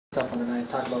Tough one tonight.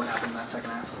 Talk about what happened in that second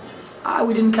half.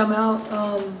 We didn't come out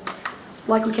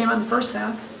like we came out in the first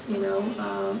half.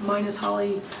 Minus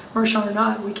Holly Mershon or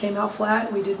not, we came out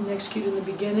flat. We didn't execute in the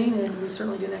beginning, and we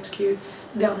certainly didn't execute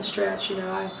down the stretch.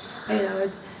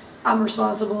 I'm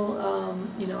responsible.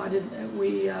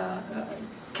 We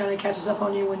kind of catches up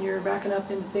on you when you're backing up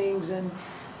into things, and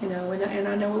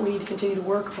I know what we need to continue to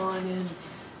work on.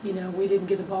 And we didn't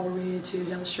get the ball where we needed to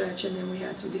down the stretch, and then we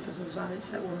had some defensive assignments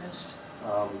that were missed.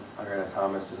 Andrea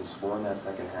Thomas didn't score in that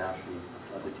second half. She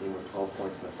led the team with 12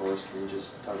 points in the first. Can you just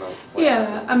talk about what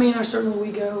happened? Certainly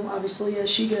we go, obviously, as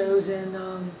she goes, and,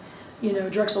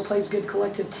 Drexel plays good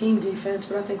collective team defense,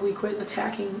 but I think we quit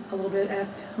attacking a little bit at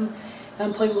them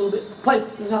and played we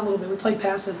played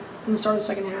passive in the start of the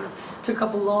second half. Took a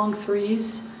couple long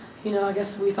threes. I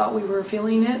guess we thought we were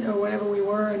feeling it or whatever we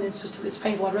were, and it's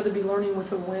painful. I'd rather be learning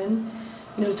with a win.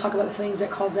 To talk about the things that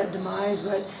caused that demise,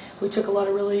 but we took a lot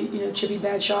of really, chippy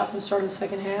bad shots in the start of the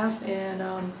second half, and,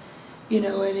 it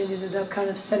ended up kind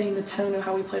of setting the tone of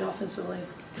how we played offensively.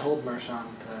 You hold Mershon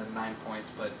to 9 points,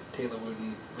 but Taylor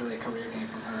Wooten, really a career game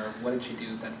from her. What did she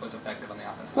do that was effective on the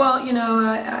offense? Well,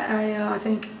 I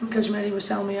think Coach Meddy was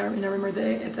telling me, I remember at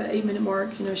the 8-minute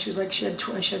mark, she was like, she had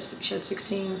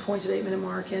 16 points at the 8-minute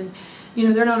mark, and,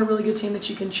 they're not a really good team that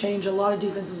you can change a lot of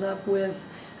defenses up with.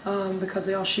 Because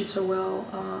they all shoot so well,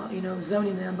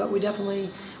 zoning them. But we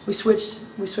switched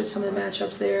some of the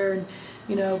matchups there, and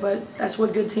but that's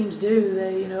what good teams do.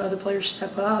 They, other players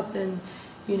step up, and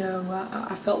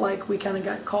I felt like we kind of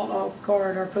got caught off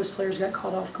guard. Our post players got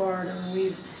caught off guard,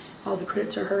 and all the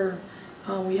credit to her.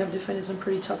 We have defended some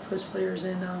pretty tough post players,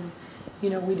 and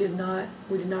we did not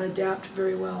adapt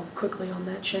very well quickly on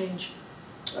that change.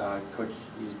 Coach,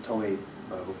 you told me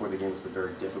before the game it's a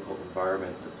very difficult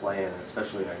environment to play in,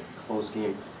 especially in a close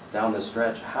game down the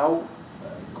stretch. How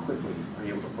quickly are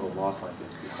you able to put a loss like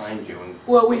this behind you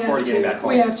before getting back home?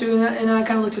 We have to, and I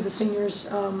kind of looked at the seniors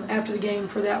after the game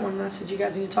for that one, and I said, you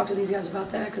guys need to talk to these guys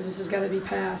about that because this has got to be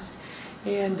passed.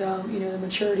 And the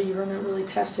maturity, you're going to really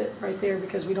test it right there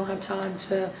because we don't have time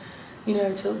to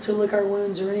lick our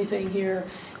wounds or anything here.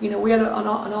 We had an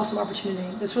awesome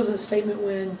opportunity. This was a statement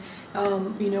win.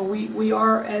 We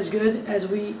are as good as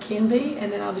we can be,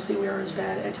 and then obviously we are as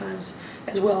bad at times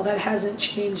as well. That hasn't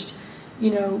changed,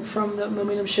 from the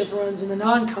momentum shift runs in the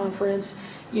non-conference.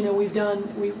 We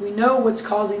know what's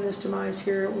causing this demise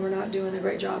here. We're not doing a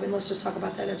great job, and let's just talk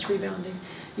about that. It's rebounding.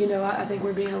 I think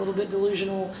we're being a little bit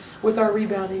delusional with our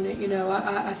rebounding.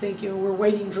 I think we're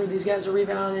waiting for these guys to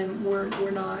rebound, and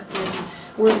we're not.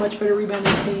 And we're a much better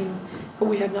rebounding team, but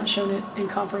we have not shown it in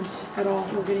conference at all.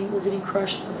 We're getting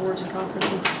crushed on the boards in conference,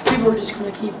 and people are just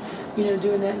going to keep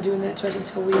doing that to us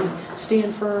until we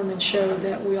stand firm and show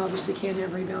that we obviously can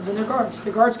have rebounds. And their guards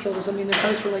killed us. I mean, their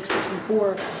posts were like 6 and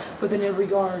 4, but then every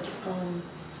guard.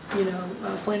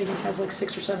 Flanagan has like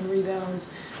 6 or 7 rebounds.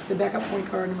 The backup point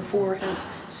guard, number 4, has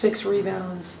 6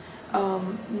 rebounds.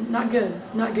 Not good.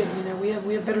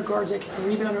 We have better guards that can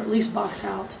rebound or at least box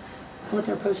out and let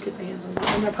their posts get their hands on them.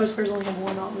 And their post players only have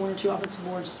one or 2 offensive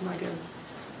boards. It's not good.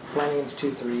 Flanagan's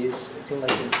 2 threes. It seemed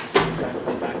like it was the same exact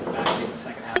play back-to-back in the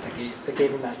second half. That gave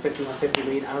him that 51-50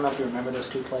 lead. I don't know if you remember those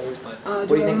 2 plays, but what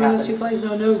do you think happened? Those 2 plays?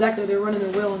 No, exactly. They were running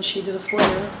their will, and she did a flare.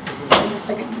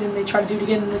 And then they tried to do it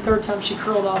again, and the third time she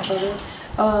curled off of it.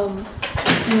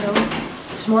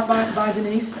 Smart by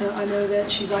Denise. I know that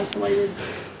she's isolated,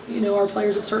 our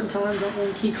players at certain times on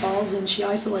key calls, and she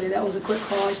isolated. That was a quick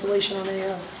call isolation on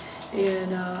AO.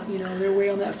 And, they're way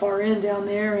on that far end down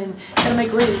there, and got to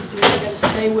make reads. We've got to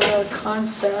stay with our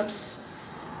concepts,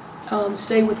 and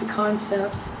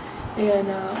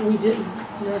we didn't.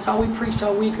 That's all we preached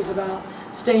all week was about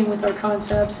staying with our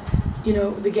concepts.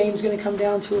 The game's going to come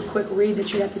down to a quick read that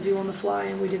you have to do on the fly,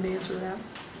 and we didn't answer that.